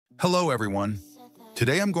Hello everyone.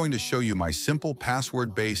 Today I'm going to show you my simple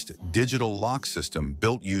password-based digital lock system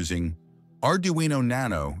built using Arduino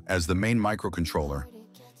Nano as the main microcontroller,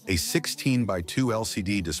 a 16 by 2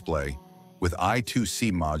 LCD display with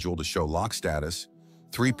I2C module to show lock status,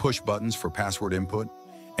 3 push buttons for password input,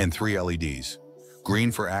 and 3 LEDs,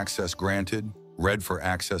 green for access granted, red for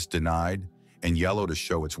access denied, and yellow to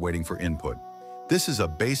show it's waiting for input. This is a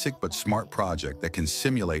basic but smart project that can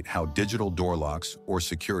simulate how digital door locks or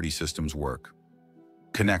security systems work.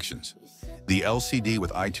 Connections. The LCD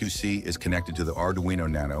with I2C is connected to the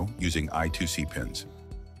Arduino Nano using I2C pins.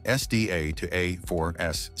 SDA to A4,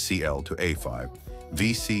 SCL to A5,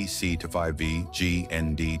 VCC to 5V,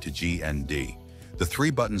 GND to GND. The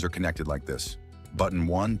 3 buttons are connected like this. Button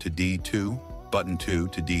 1 to D2, button 2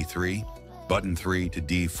 to D3, button 3 to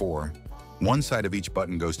D4. One side of each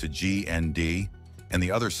button goes to GND, and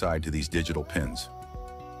the other side to these digital pins.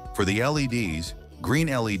 For the LEDs, green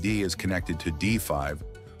LED is connected to D5,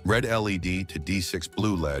 red LED to D6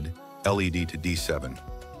 blue LED to D7.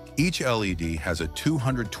 Each LED has a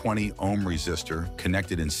 220 ohm resistor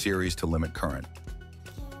connected in series to limit current.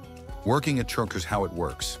 Working at Truckers, how it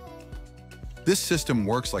works. This system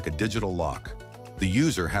works like a digital lock. The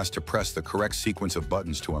user has to press the correct sequence of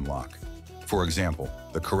buttons to unlock. For example,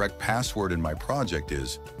 the correct password in my project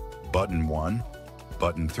is button 1,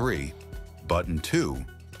 button 3, button 2,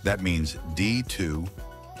 that means D2,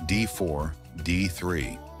 D4,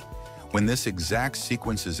 D3. When this exact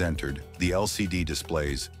sequence is entered, the LCD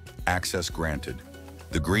displays access granted.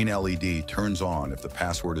 The green LED turns on if the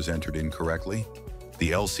password is entered incorrectly.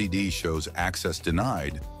 The LCD shows access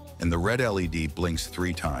denied, and the red LED blinks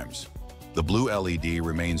 3 times. The blue LED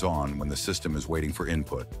remains on when the system is waiting for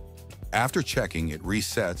input. After checking, it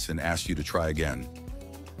resets and asks you to try again.